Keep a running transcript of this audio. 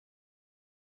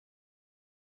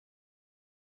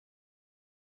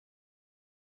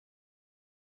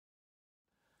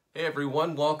Hey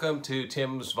everyone, welcome to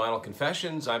Tim's Vinyl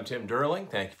Confessions. I'm Tim Durling.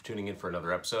 Thank you for tuning in for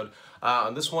another episode.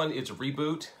 On this one, it's a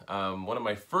reboot. One of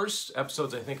my first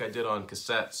episodes I think I did on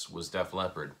cassettes was Def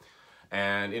Leppard.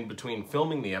 And in between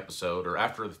filming the episode, or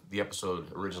after the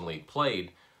episode originally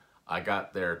played, I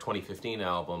got their 2015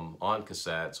 album on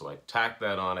cassette, so I tacked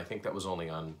that on. I think that was only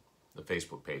on the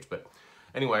Facebook page. But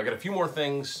anyway, I got a few more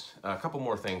things, a couple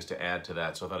more things to add to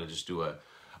that, so I thought I'd just do a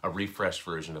refreshed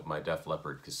version of my Def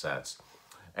Leppard cassettes.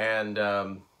 And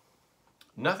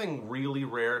nothing really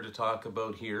rare to talk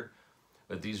about here,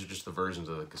 but these are just the versions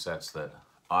of the cassettes that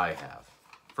I have.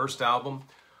 First album,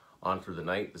 On Through the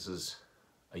Night. This is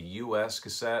a US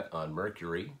cassette on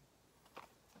Mercury.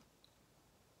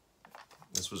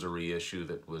 This was a reissue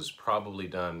that was probably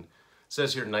done, it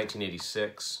says here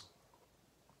 1986.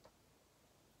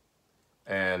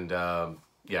 And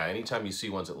yeah, anytime you see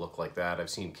ones that look like that, I've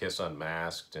seen Kiss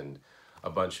Unmasked and a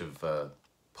bunch of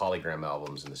polygram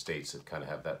albums in the States that kind of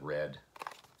have that red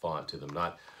font to them,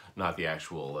 not the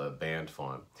actual band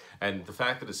font. And the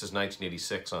fact that it says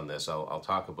 1986 on this, I'll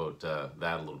talk about that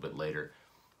a little bit later.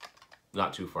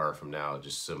 Not too far from now,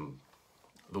 just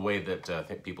the way that I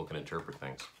think people can interpret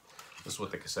things. This is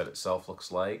what the cassette itself looks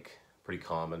like. Pretty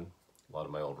common. A lot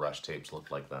of my old Rush tapes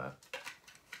look like that.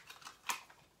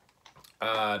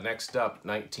 Next up,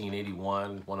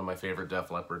 1981, one of my favorite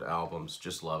Def Leppard albums.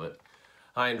 Just love it.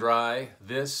 High and Dry.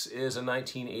 This is a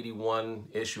 1981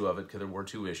 issue of it, because there were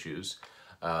two issues.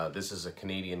 This is a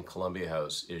Canadian Columbia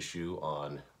House issue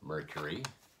on Mercury.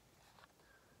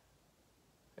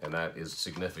 And that is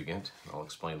significant. I'll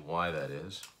explain why that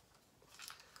is.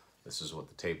 This is what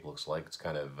the tape looks like. It's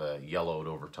kind of yellowed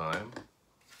over time.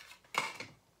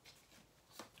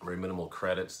 Very minimal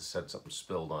credits. This had something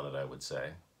spilled on it, I would say.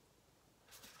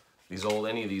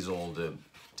 Any of these old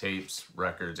tapes,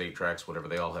 records, 8-tracks, whatever,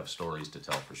 they all have stories to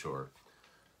tell for sure.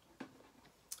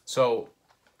 So,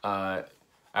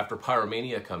 after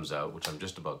Pyromania comes out, which I'm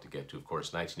just about to get to, of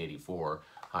course, 1984,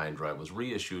 High and Dry was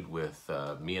reissued with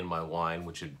Me and My Wine,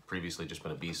 which had previously just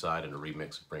been a B-side and a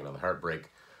remix of Bringing on the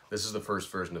Heartbreak. This is the first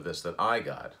version of this that I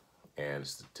got, and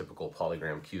it's the typical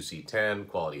Polygram QC10,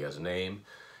 quality has a name,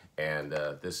 and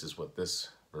this is what this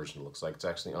version looks like. It's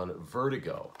actually on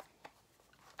Vertigo.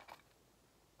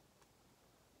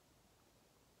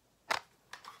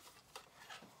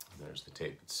 There's the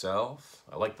tape itself.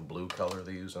 I like the blue color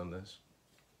they use on this.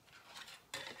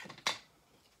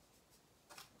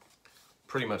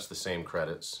 Pretty much the same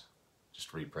credits,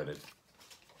 just reprinted.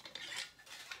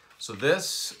 So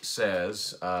this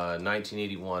says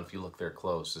 1981, if you look there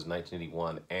close, is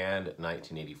 1981 and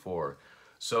 1984.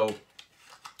 So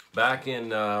back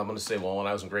in, I'm going to say, well, when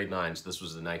I was in grade 9, so this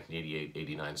was the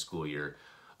 1988-89 school year,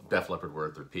 Def Leppard were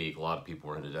at their peak. A lot of people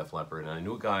were into Def Leppard, and I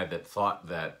knew a guy that thought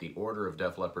that the order of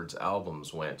Def Leppard's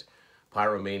albums went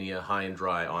Pyromania, High and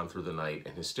Dry, On Through the Night,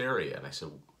 and Hysteria. And I said,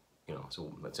 you know,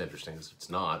 so that's interesting. It's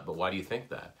not, but why do you think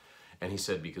that? And he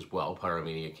said, because, well,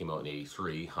 Pyromania came out in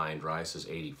 83, High and Dry says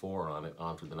 84 on it,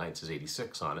 On Through the Night says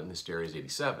 86 on it, and Hysteria is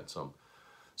 87. So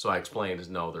I explained,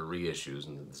 no, they're reissues,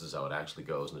 and this is how it actually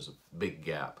goes, and there's a big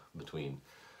gap between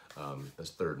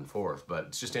this third and fourth. But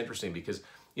it's just interesting because,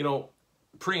 you know,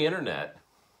 pre-internet,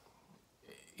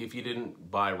 if you didn't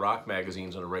buy rock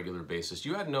magazines on a regular basis,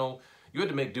 you had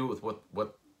to make do with what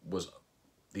was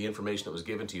the information that was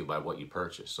given to you by what you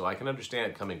purchased. So I can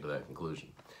understand coming to that conclusion.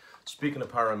 Speaking of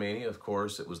Pyromania, of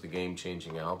course, it was the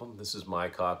game-changing album. This is my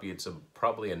copy. It's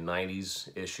probably a 90s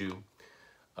issue,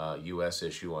 US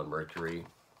issue on Mercury.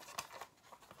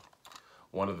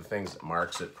 One of the things that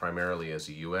marks it primarily as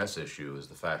a US issue is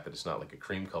the fact that it's not like a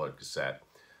cream-colored cassette.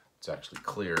 It's actually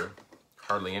clear.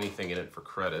 Hardly anything in it for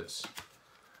credits.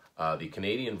 The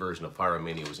Canadian version of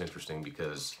Pyromania was interesting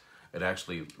because it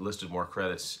actually listed more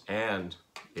credits, and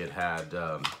it had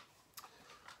the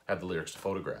lyrics to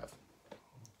Photograph.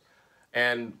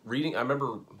 And reading, I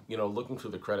remember, you know, looking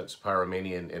through the credits of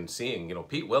Pyromania and seeing, you know,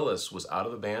 Pete Willis was out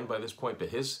of the band by this point, but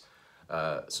his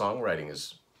songwriting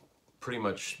is pretty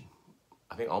much,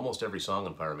 I think, almost every song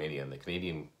on Pyromania, and the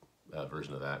Canadian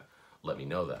version of that let me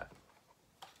know that.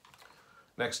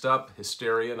 Next up,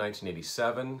 Hysteria,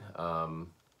 1987.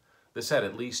 This had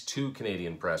at least 2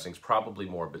 Canadian pressings, probably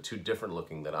more, but 2 different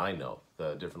looking that I know,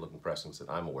 the different looking pressings that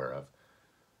I'm aware of.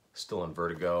 Still on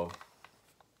Vertigo.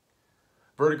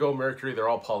 Vertigo, Mercury, they're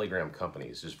all polygram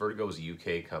companies. Vertigo is a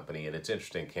UK company, and it's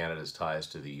interesting, Canada's ties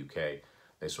to the UK,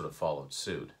 they sort of followed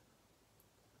suit.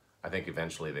 I think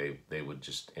eventually they would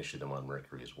just issue them on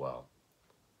Mercury as well.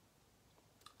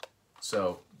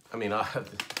 So, I mean,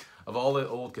 of all the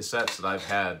old cassettes that I've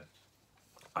had,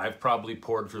 I've probably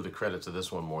poured through the credits of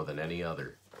this one more than any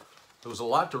other. There was a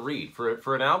lot to read.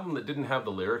 For an album that didn't have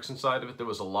the lyrics inside of it, there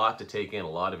was a lot to take in, a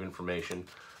lot of information.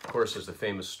 Of course, there's the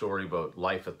famous story about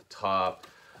life at the top,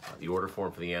 the order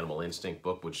form for the Animal Instinct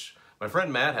book, which my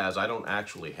friend Matt has, I don't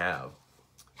actually have.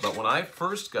 But when I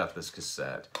first got this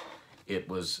cassette, it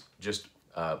was just,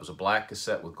 it was a black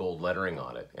cassette with gold lettering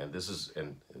on it. And this is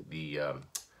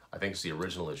I think it's the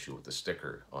original issue with the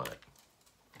sticker on it.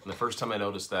 And the first time I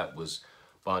noticed that was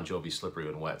Bon Jovi, Slippery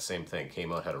When Wet. Same thing,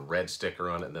 came out, had a red sticker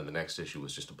on it, and then the next issue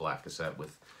was just a black cassette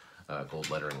with gold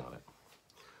lettering on it.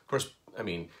 Of course, I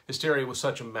mean, Hysteria was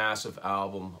such a massive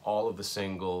album, all of the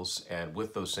singles, and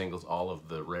with those singles, all of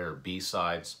the rare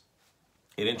B-sides.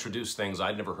 It introduced things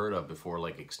I'd never heard of before,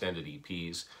 like extended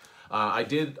EPs. I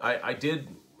did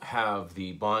have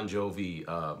the Bon Jovi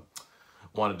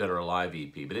Wanted Dead or Alive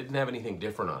EP, but it didn't have anything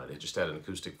different on it. It just had an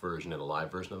acoustic version and a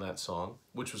live version of that song,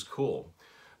 which was cool.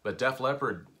 But Def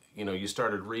Leppard, you know, you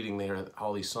started reading there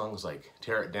all these songs like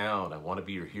Tear It Down, I Want to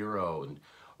Be Your Hero, and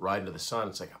Ride Into the Sun.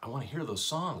 It's like, I want to hear those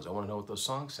songs. I want to know what those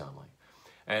songs sound like.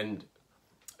 And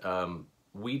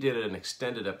we did an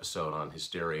extended episode on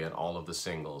Hysteria and all of the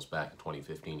singles back in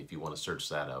 2015, if you want to search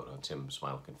that out on Tim's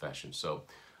Final Confession. So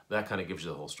that kind of gives you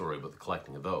the whole story about the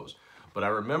collecting of those. But I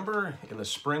remember in the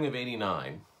spring of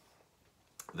 '89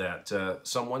 that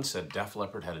someone said Def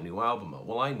Leppard had a new album out.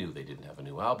 Well, I knew they didn't have a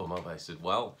new album out. I said,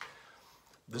 well,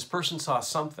 this person saw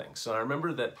something. So I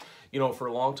remember that, you know, for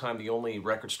a long time, the only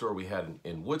record store we had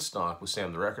in Woodstock was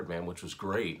Sam the Record Man, which was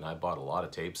great, and I bought a lot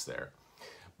of tapes there.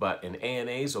 But an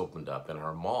A&A's opened up in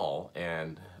our mall,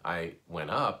 and I went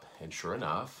up, and sure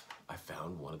enough, I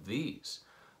found one of these.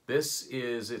 This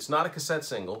is, it's not a cassette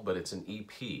single, but it's an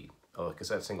EP. Oh, a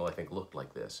cassette single, I think, looked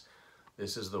like this.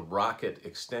 This is the Rocket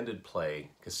Extended Play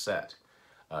cassette,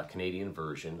 Canadian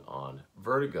version on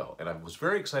Vertigo. And I was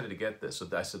very excited to get this. So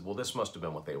I said, well, this must have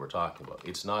been what they were talking about.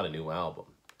 It's not a new album.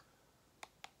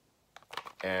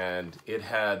 And it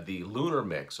had the lunar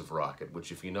mix of Rocket,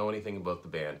 which if you know anything about the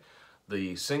band,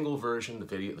 the single version,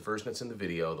 the version that's in the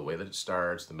video, the way that it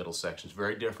starts, the middle section is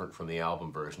very different from the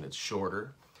album version. It's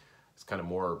shorter, it's kind of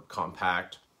more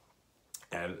compact,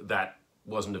 and that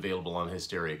wasn't available on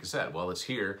Hysteria cassette. Well, it's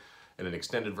here in an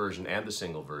extended version and the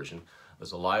single version.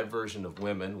 There's a live version of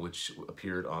Women, which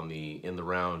appeared on the In the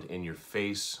Round, In Your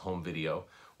Face home video,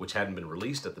 which hadn't been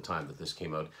released at the time that this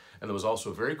came out. And there was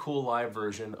also a very cool live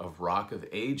version of Rock of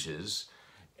Ages,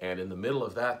 and in the middle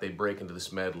of that, they break into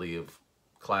this medley of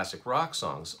classic rock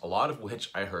songs, a lot of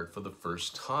which I heard for the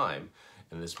first time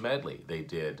in this medley. They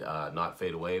did Not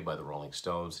Fade Away by the Rolling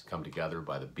Stones, Come Together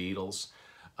by the Beatles,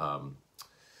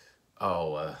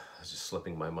 it's just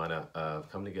slipping my mind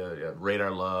out. Come Together, Radar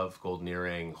Love, Golden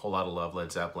Earring, Whole Lot of Love,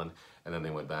 Led Zeppelin, and then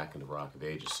they went back into Rock of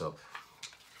Ages. So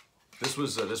this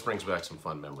was this brings back some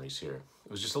fun memories here.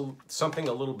 It was just something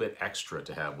a little bit extra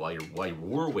to have while you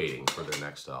were waiting for their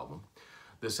next album.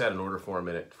 This had an order form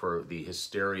in it for the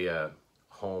Hysteria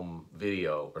home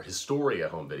video, or Historia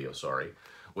home video, sorry,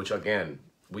 which again,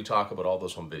 we talk about all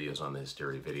those home videos on the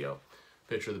Hysteria video.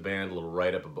 Picture of the band, a little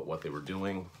write-up about what they were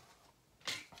doing.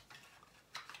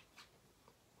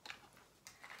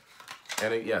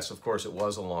 And yes, of course, it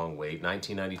was a long wait.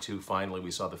 1992, finally,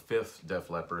 we saw the 5th Def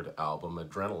Leppard album,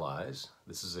 Adrenalize.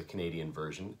 This is a Canadian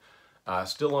version.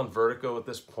 Still on Vertigo at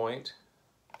this point.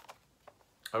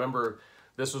 I remember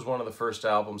this was one of the first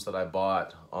albums that I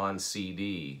bought on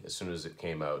CD as soon as it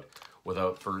came out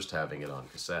without first having it on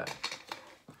cassette.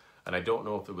 And I don't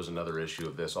know if there was another issue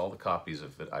of this. All the copies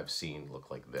of it I've seen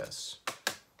look like this.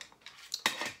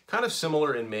 Kind of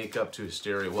similar in makeup to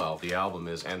Hysteria. Well, the album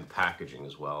is, and the packaging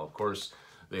as well. Of course,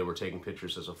 they were taking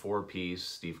pictures as a 4-piece.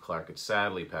 Steve Clark had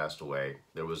sadly passed away.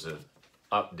 There was an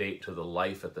update to the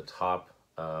life at the top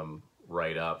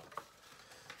right up.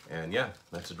 And yeah,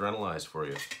 that's Adrenalize for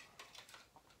you.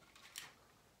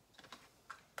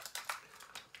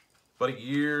 But a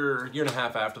year and a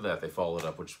half after that, they followed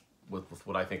up with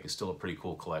what I think is still a pretty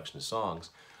cool collection of songs.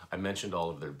 I mentioned all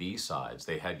of their B-sides.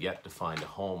 They had yet to find a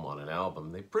home on an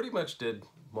album. They pretty much did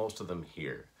most of them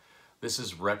here. This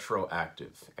is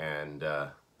Retroactive, and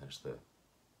there's the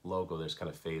logo. There's kind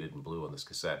of faded and blue on this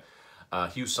cassette.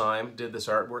 Hugh Syme did this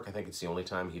artwork. I think it's the only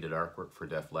time he did artwork for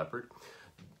Def Leppard.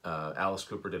 Alice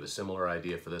Cooper did a similar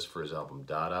idea for this for his album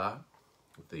Dada,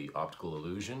 with the optical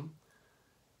illusion.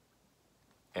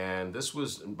 And this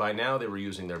was, by now they were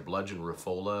using their Bludgeon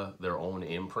Rafola, their own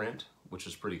imprint, which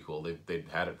is pretty cool. They've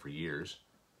had it for years.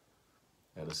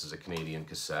 And this is a Canadian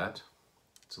cassette.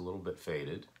 It's a little bit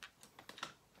faded.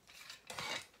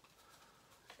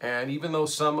 And even though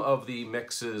some of the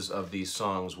mixes of these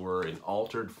songs were in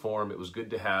altered form, it was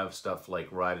good to have stuff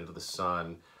like Ride Into the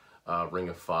Sun, Ring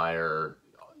of Fire,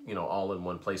 you know, all in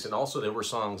one place. And also there were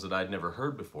songs that I'd never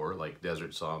heard before, like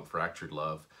Desert Song, Fractured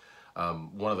Love.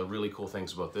 One of the really cool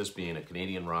things about this, being a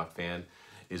Canadian rock fan,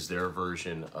 is their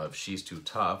version of She's Too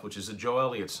Tough, which is a Joe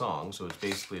Elliott song, so it's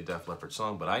basically a Def Leppard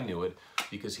song, but I knew it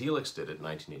because Helix did it in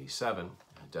 1987.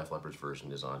 Def Leppard's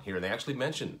version is on here, and they actually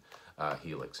mentioned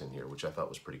Helix in here, which I thought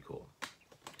was pretty cool.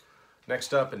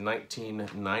 Next up, in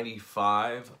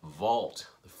 1995, Vault,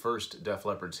 the first Def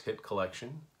Leppard's hit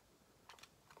collection.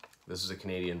 This is a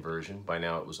Canadian version. By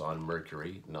now it was on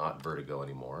Mercury, not Vertigo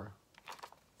anymore.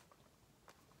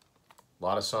 A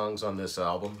lot of songs on this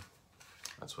album.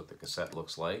 That's what the cassette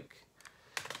looks like.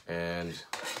 And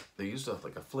they used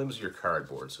like a flimsier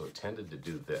cardboard, so it tended to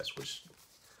do this, which I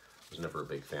was never a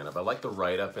big fan of. I like the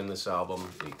write-up in this album,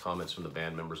 the comments from the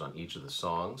band members on each of the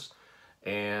songs,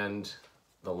 and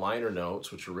the liner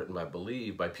notes, which were written, I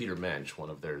believe, by Peter Mensch, one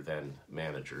of their then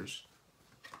managers.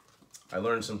 I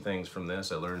learned some things from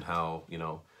this. I learned how, you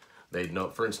know,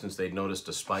 for instance, they'd noticed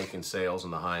a spike in sales on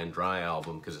the High and Dry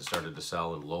album because it started to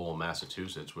sell in Lowell,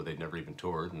 Massachusetts, where they'd never even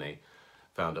toured, and they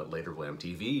found out later when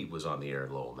MTV was on the air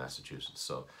in Lowell, Massachusetts.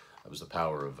 So that was the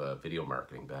power of video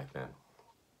marketing back then.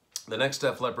 The next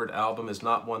Def Leppard album is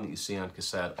not one that you see on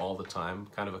cassette all the time.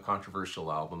 Kind of a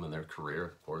controversial album in their career,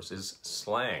 of course, is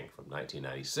Slang from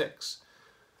 1996.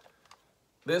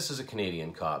 This is a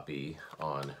Canadian copy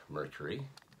on Mercury.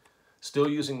 Still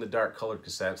using the dark colored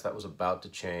cassettes. That was about to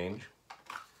change.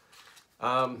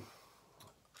 I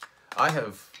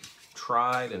have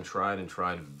tried and tried and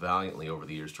tried valiantly over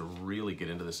the years to really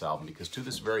get into this album, because to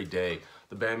this very day,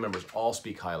 the band members all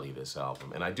speak highly of this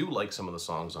album. And I do like some of the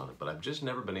songs on it, but I've just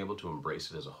never been able to embrace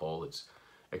it as a whole. It's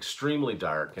extremely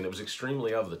dark, and it was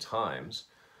extremely of the times.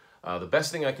 The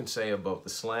best thing I can say about the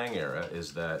Slang era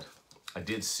is that I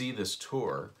did see this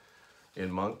tour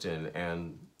in Moncton,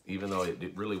 and even though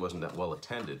it really wasn't that well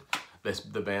attended,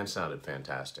 the band sounded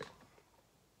fantastic.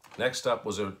 Next up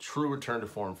was a true return to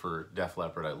form for Def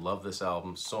Leppard. I love this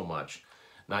album so much.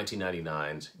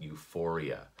 1999's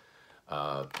Euphoria.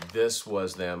 This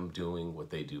was them doing what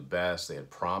they do best. They had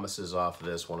Promises off of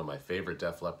this, one of my favorite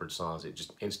Def Leppard songs. It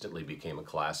just instantly became a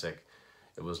classic.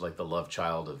 It was like the love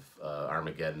child of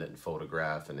Armageddon and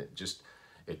Photograph, and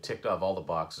it ticked off all the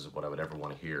boxes of what I would ever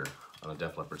want to hear on a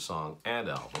Def Leppard song and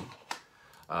album.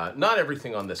 Not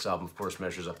everything on this album, of course,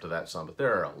 measures up to that song, but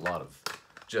there are a lot of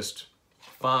just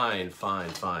fine, fine,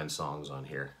 fine songs on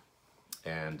here.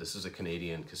 And this is a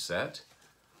Canadian cassette.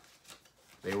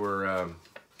 They were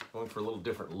going for a little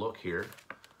different look here.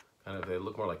 They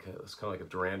look more like it's kind of like a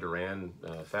Duran Duran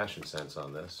fashion sense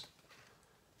on this.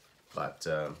 But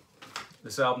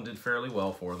this album did fairly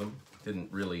well for them.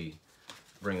 Didn't really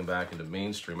bring them back into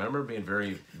mainstream. I remember being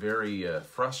very, very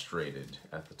frustrated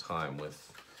at the time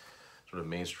with sort of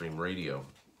mainstream radio,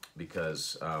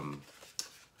 because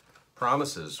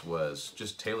Promises was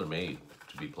just tailor-made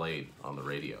to be played on the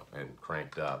radio and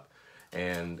cranked up.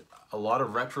 And a lot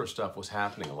of retro stuff was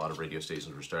happening. A lot of radio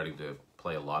stations were starting to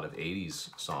play a lot of 80s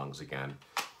songs again.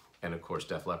 And of course,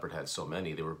 Def Leppard had so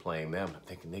many, they were playing them. I'm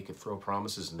thinking they could throw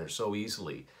Promises in there so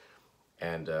easily.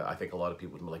 And I think a lot of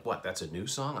people would be like, what, that's a new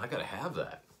song? I gotta have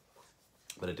that.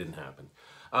 But it didn't happen.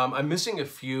 I'm missing a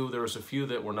few. There was a few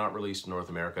that were not released in North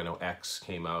America. I know X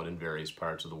came out in various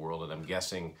parts of the world, and I'm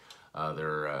guessing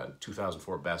their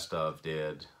 2004 Best Of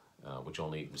did, which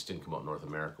didn't come out in North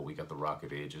America. We got the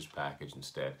Rocket Ages package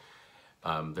instead.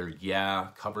 Their Yeah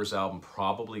covers album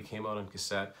probably came out on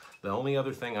cassette. The only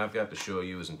other thing I've got to show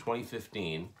you is in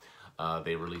 2015,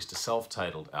 they released a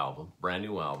self-titled album, brand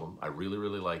new album. I really,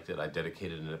 really liked it. I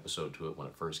dedicated an episode to it when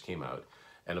it first came out,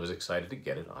 and I was excited to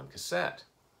get it on cassette.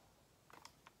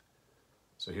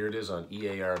 So here it is on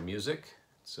EAR Music.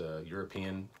 It's a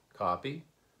European copy.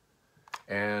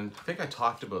 And I think I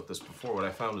talked about this before. What I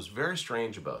found was very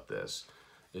strange about this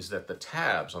is that the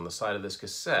tabs on the side of this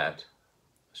cassette,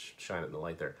 shine it in the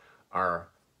light there, are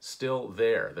still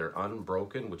there. They're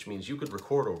unbroken, which means you could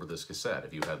record over this cassette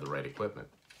if you had the right equipment.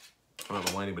 I don't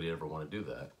know why anybody ever want to do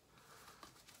that.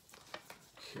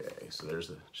 Okay, so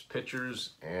there's just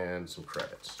pictures and some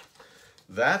credits.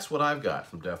 That's what I've got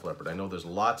from Def Leppard. I know there's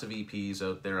lots of EPs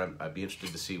out there. I'd be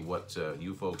interested to see what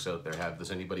you folks out there have. If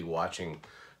there's anybody watching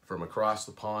from across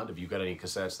the pond, if you've got any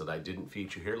cassettes that I didn't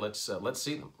feature here, let's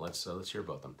see them. Let's hear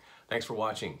about them. Thanks for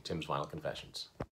watching Tim's Vinyl Confessions.